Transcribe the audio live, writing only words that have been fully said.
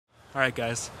Alright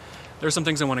guys, there are some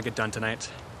things I want to get done tonight.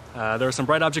 There are some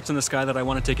bright objects in the sky that I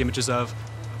want to take images of,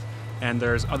 and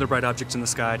there's other bright objects in the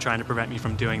sky trying to prevent me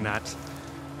from doing that.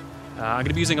 I'm going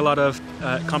to be using a lot of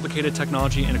complicated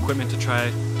technology and equipment to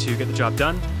try to get the job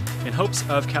done, in hopes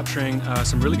of capturing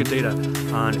some really good data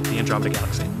on the Andromeda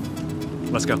galaxy.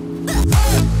 Let's go.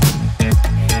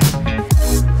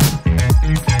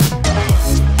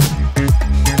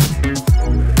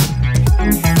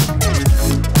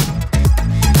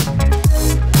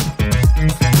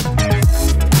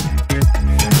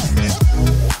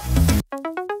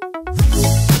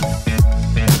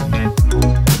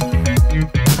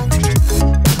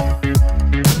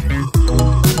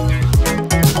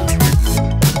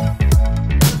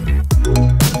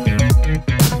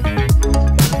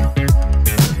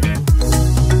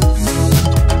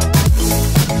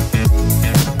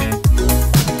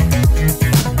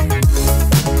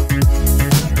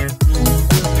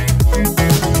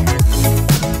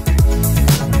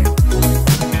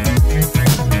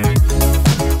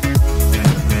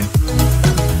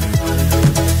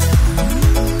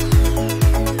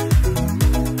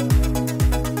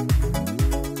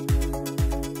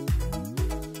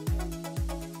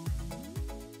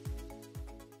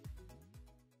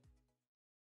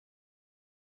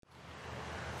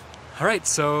 Alright,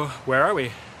 so where are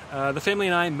we? The family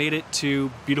and I made it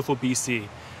to beautiful BC.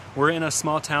 We're in a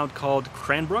small town called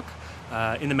Cranbrook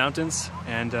in the mountains,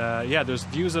 and yeah, there's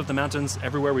views of the mountains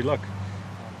everywhere we look.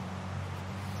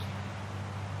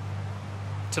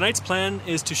 Tonight's plan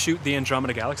is to shoot the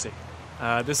Andromeda galaxy.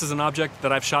 This is an object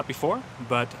that I've shot before,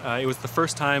 but it was the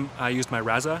first time I used my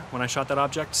RASA when I shot that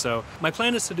object, so my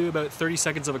plan is to do about 30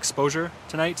 seconds of exposure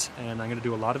tonight, and I'm going to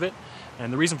do a lot of it.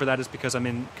 And the reason for that is because I'm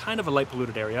in kind of a light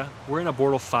polluted area. We're in a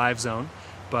Bortle 5 zone,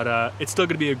 but it's still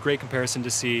going to be a great comparison to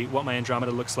see what my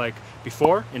Andromeda looks like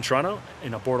before in Toronto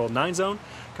in a Bortle 9 zone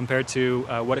compared to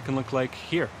what it can look like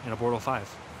here in a Bortle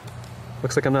 5.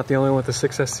 Looks like I'm not the only one with a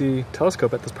 6SC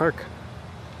telescope at this park.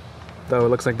 Though it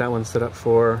looks like that one's set up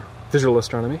for visual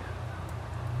astronomy.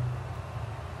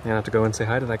 And I have to go and say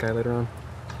hi to that guy later on.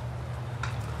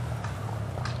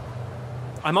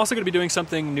 I'm also going to be doing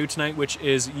something new tonight, which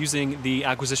is using the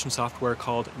acquisition software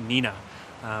called N.I.N.A.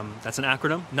 That's an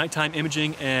acronym, Nighttime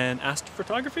Imaging and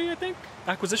Astrophotography, I think?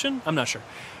 Acquisition? I'm not sure.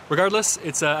 Regardless,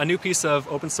 it's a new piece of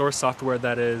open source software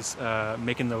that is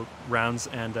making the rounds,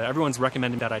 and everyone's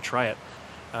recommending that I try it.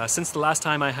 Since the last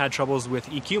time I had troubles with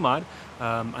EQ mod,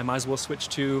 I might as well switch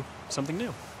to something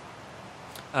new.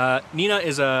 N.I.N.A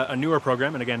is a newer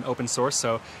program, and again, open source,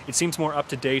 so it seems more up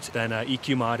to date than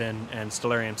EQ mod and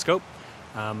Stellarium scope.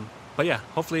 But yeah,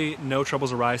 hopefully no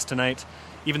troubles arise tonight.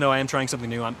 Even though I am trying something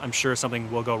new, I'm sure something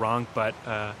will go wrong, but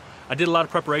I did a lot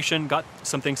of preparation, got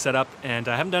some things set up, and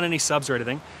I haven't done any subs or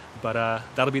anything, but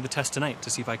that'll be the test tonight to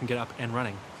see if I can get up and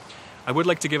running. I would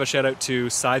like to give a shout out to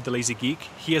Side the Lazy Geek.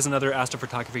 He has another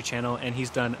astrophotography channel, and he's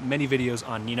done many videos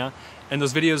on N.I.N.A, and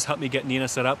those videos helped me get N.I.N.A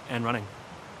set up and running.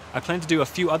 I plan to do a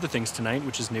few other things tonight,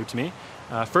 which is new to me.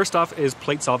 First off is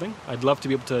plate solving. I'd love to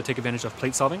be able to take advantage of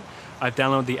plate solving. I've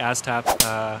downloaded the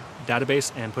ASTAP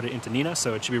database and put it into N.I.N.A,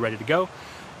 so it should be ready to go.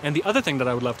 And the other thing that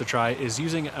I would love to try is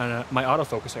using my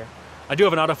autofocuser. I do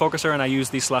have an autofocuser, and I use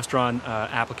the Celestron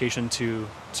application to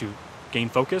gain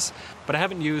focus, but I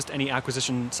haven't used any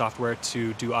acquisition software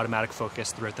to do automatic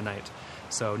focus throughout the night.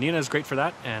 So N.I.N.A is great for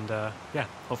that, and yeah,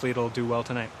 hopefully it'll do well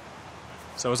tonight.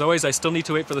 So as always, I still need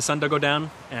to wait for the sun to go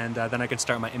down, and then I can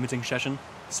start my imaging session.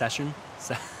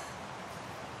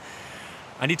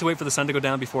 I need to wait for the sun to go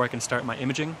down before I can start my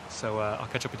imaging, so I'll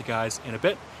catch up with you guys in a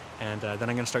bit, and then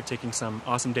I'm going to start taking some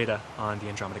awesome data on the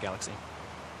Andromeda galaxy.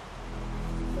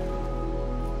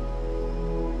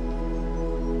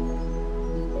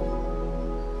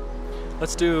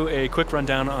 Let's do a quick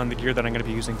rundown on the gear that I'm going to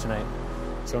be using tonight.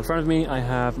 So in front of me, I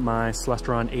have my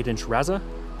Celestron 8-inch RASA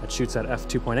that shoots at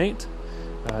f2.8.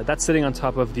 That's sitting on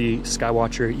top of the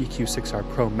Skywatcher EQ6R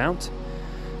Pro mount.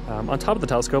 On top of the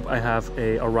telescope, I have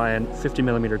a Orion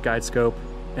 50mm guide scope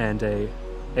and a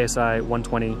ASI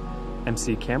 120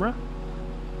 MC camera.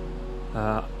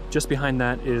 Just behind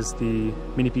that is the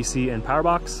mini PC and power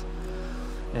box.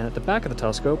 And at the back of the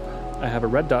telescope, I have a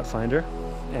red dot finder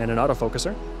and an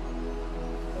autofocuser.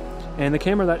 And the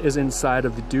camera that is inside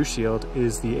of the dew shield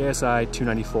is the ASI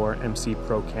 294 MC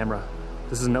Pro camera.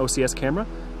 This is an OCS camera.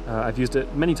 I've used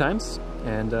it many times,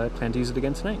 and I plan to use it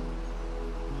again tonight.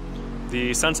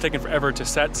 The sun's taken forever to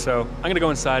set, so I'm going to go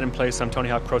inside and play some Tony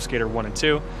Hawk Pro Skater 1 and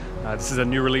 2. This is a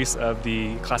new release of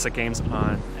the classic games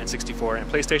on N64 and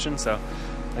PlayStation, so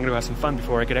I'm going to have some fun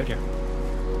before I get out here.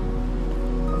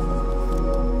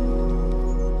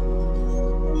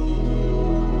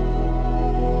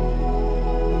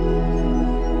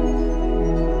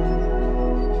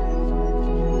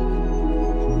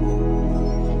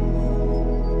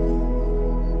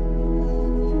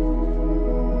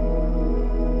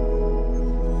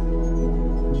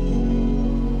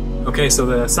 Okay, so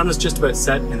the sun is just about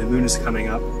set and the moon is coming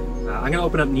up. I'm gonna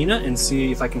open up N.I.N.A and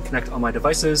see if I can connect all my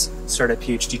devices, start at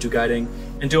PHD2 guiding,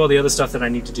 and do all the other stuff that I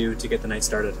need to do to get the night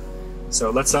started.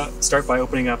 So let's start by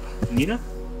opening up N.I.N.A.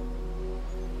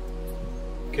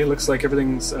 Okay, looks like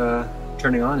everything's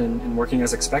turning on and working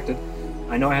as expected.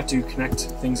 I know I have to connect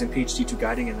things in PHD2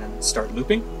 guiding and then start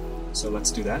looping, so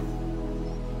let's do that.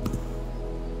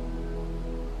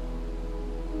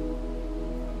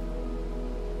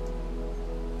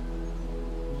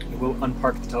 We'll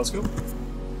unpark the telescope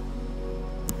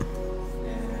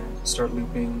and start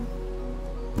looping.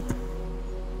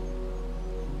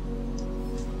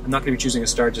 I'm not going to be choosing a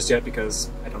star just yet because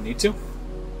I don't need to.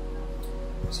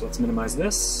 So let's minimize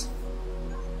this.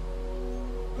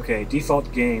 Okay,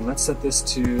 default gain. Let's set this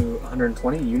to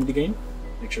 120 unity gain.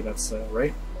 Make sure that's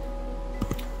right.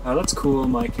 Let's cool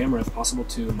my camera if possible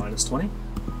to -20.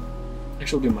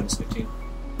 Actually, we'll do -15.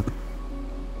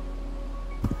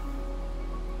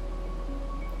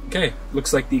 Okay,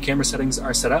 looks like the camera settings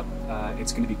are set up.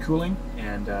 It's going to be cooling,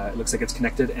 and it looks like it's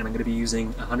connected, and I'm going to be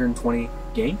using 120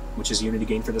 gain, which is unity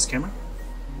gain for this camera.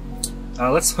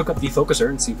 Let's hook up the focuser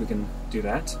and see if we can do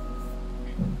that.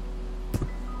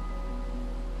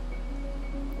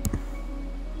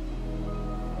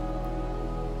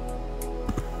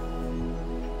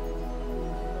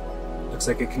 Looks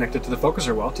like it connected to the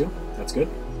focuser well too. That's good.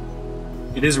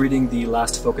 It is reading the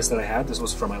last focus that I had. This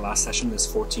was from my last session, this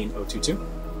 14022.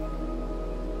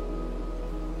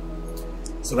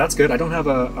 So that's good. I don't have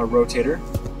a rotator.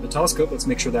 The telescope, let's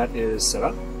make sure that is set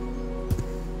up.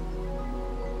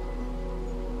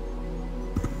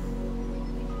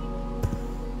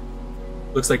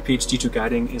 Looks like PHD2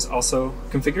 guiding is also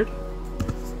configured.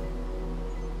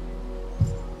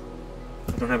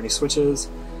 I don't have any switches.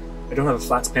 I don't have a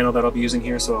flats panel that I'll be using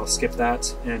here, so I'll skip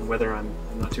that, and weather I'm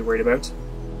not too worried about.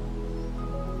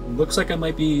 Looks like I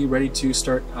might be ready to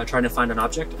start trying to find an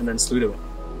object and then slew to it.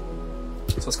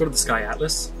 So let's go to the Sky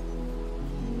Atlas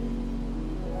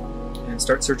and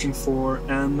start searching for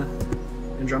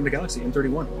Andromeda Galaxy,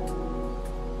 M31.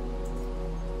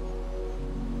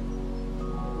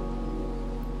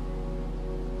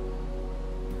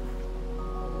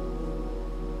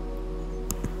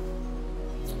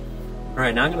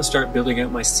 Alright, now I'm going to start building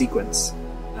out my sequence.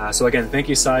 So again, thank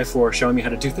you, Sai, for showing me how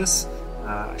to do this.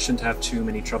 I shouldn't have too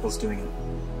many troubles doing it.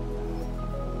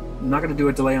 I'm not going to do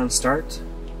a delay on start.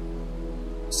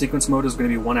 Sequence mode is going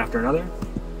to be one after another.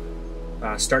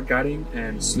 Start guiding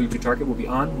and slew to target will be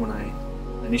on when I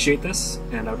initiate this,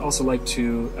 and I would also like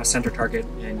to center target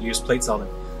and use plate solving.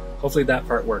 Hopefully that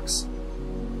part works.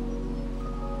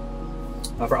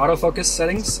 For autofocus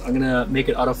settings, I'm going to make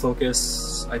it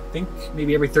autofocus, I think,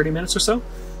 maybe every 30 minutes or so.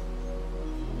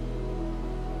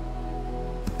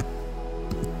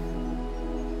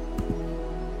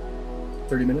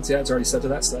 Yeah, it's already set to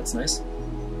that, so that's nice.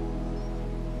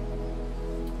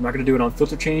 I'm not going to do it on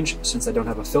filter change since I don't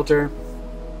have a filter.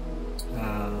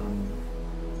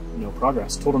 No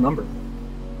progress. Total number.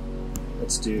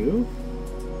 Let's do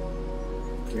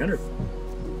 300.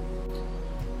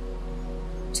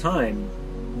 Time.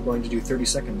 I'm going to do 30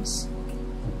 seconds.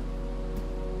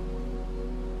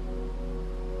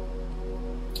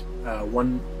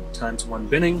 1 times 1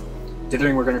 binning.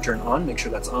 Dithering we're going to turn on, make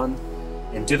sure that's on.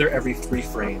 And dither every 3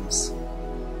 frames.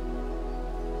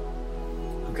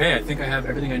 Okay, I think I have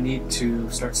everything I need to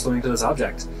start slowing to this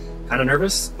object. Kind of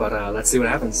nervous, but let's see what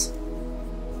happens.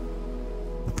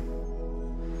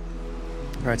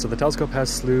 Alright, so the telescope has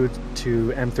slewed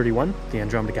to M31, the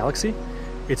Andromeda Galaxy.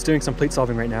 It's doing some plate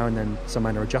solving right now and then some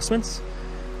minor adjustments.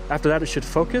 After that it should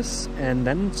focus and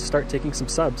then start taking some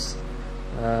subs.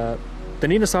 The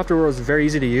N.I.N.A software was very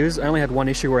easy to use. I only had one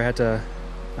issue where I had to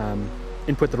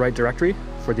input the right directory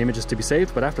for the images to be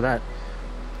saved, but after that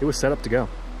it was set up to go.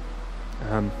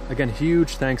 Again,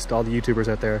 huge thanks to all the YouTubers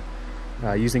out there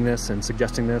using this and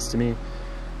suggesting this to me,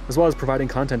 as well as providing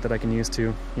content that I can use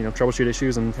to, troubleshoot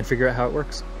issues and figure out how it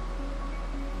works.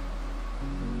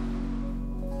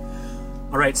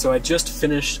 Alright, so I just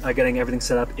finished getting everything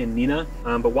set up in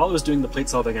N.I.N.A, but while I was doing the plate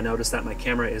solving I noticed that my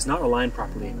camera is not aligned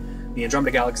properly. The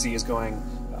Andromeda Galaxy is going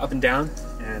up and down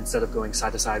instead of going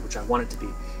side to side, which I want it to be.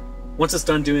 Once it's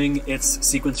done doing its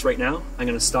sequence right now, I'm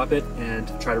going to stop it and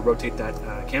try to rotate that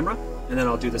camera, and then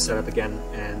I'll do the setup again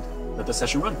and let the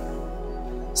session run.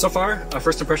 So far,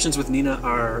 first impressions with N.I.N.A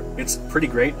are, it's pretty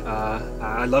great.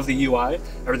 I love the UI.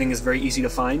 Everything is very easy to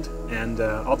find, and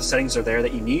all the settings are there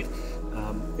that you need.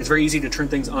 It's very easy to turn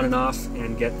things on and off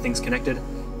and get things connected.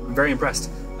 I'm very impressed.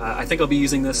 I think I'll be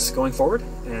using this going forward,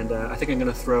 and I think I'm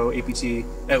going to throw APT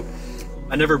out.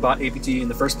 I never bought APT in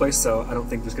the first place, so I don't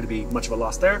think there's going to be much of a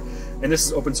loss there. And this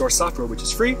is open source software, which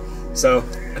is free, so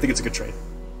I think it's a good trade.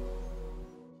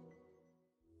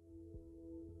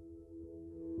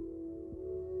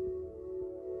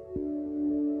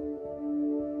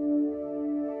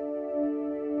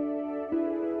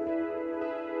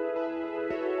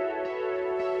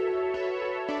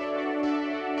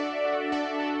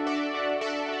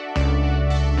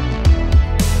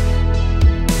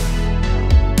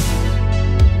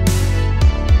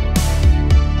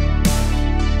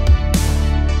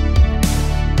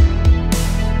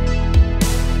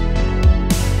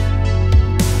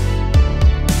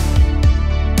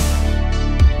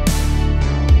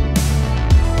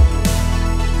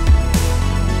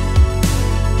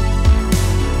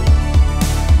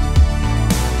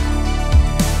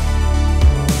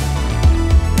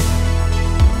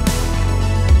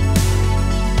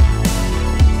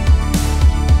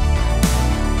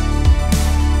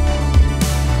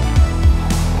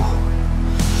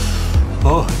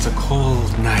 Oh, it's a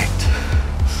cold night.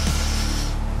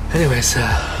 Anyways,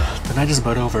 the night is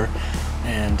about over,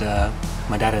 and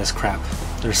my data is crap.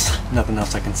 There's nothing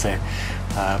else I can say.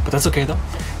 But that's okay though,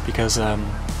 because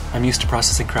I'm used to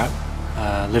processing crap.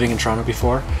 Living in Toronto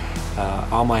before,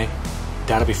 all my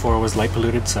data before was light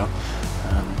polluted, so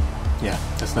yeah,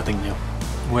 that's nothing new.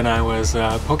 When I was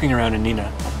poking around in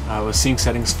N.I.N.A, I was seeing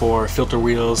settings for filter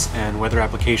wheels and weather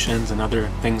applications and other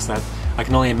things that I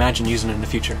can only imagine using in the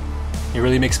future. It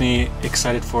really makes me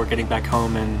excited for getting back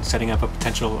home and setting up a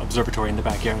potential observatory in the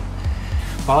backyard.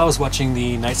 While I was watching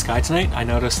the night sky tonight, I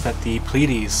noticed that the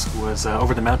Pleiades was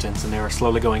over the mountains and they were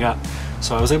slowly going up.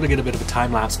 So I was able to get a bit of a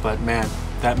time lapse, but man,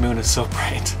 that moon is so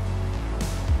bright.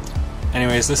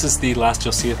 Anyways, this is the last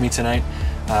you'll see of me tonight.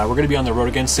 We're going to be on the road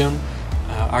again soon.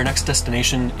 Our next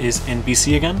destination is in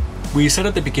BC again. We said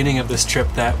at the beginning of this trip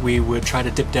that we would try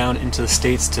to dip down into the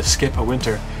States to skip a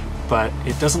winter, but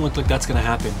it doesn't look like that's going to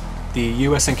happen. The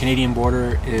US and Canadian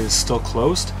border is still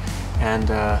closed, and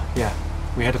yeah,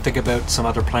 we had to think about some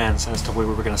other plans as to where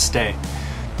we were going to stay.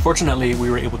 Fortunately,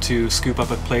 we were able to scoop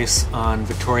up a place on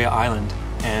Victoria Island,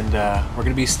 and we're going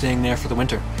to be staying there for the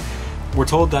winter. We're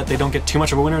told that they don't get too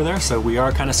much of a winter there, so we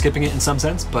are kind of skipping it in some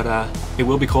sense, but it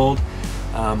will be cold.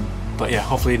 But yeah,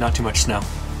 hopefully not too much snow.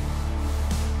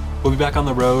 We'll be back on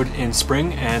the road in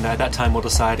spring, and at that time we'll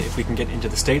decide if we can get into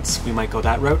the States. We might go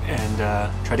that route and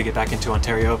try to get back into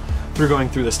Ontario through going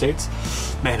through the States.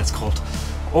 Man, it's cold.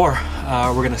 Or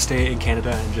we're going to stay in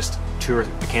Canada and just tour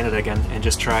Canada again and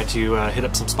just try to hit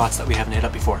up some spots that we haven't hit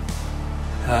up before.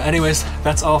 Anyways,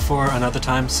 that's all for another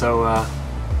time, so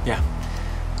yeah,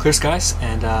 clear skies,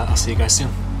 and I'll see you guys soon.